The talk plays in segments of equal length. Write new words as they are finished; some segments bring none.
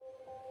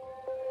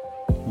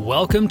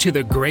Welcome to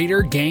the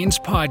Greater Gains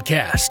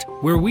Podcast,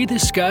 where we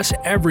discuss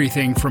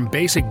everything from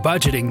basic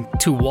budgeting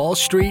to Wall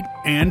Street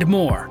and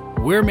more.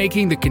 We're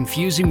making the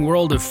confusing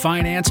world of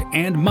finance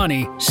and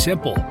money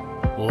simple.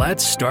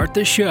 Let's start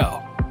the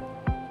show.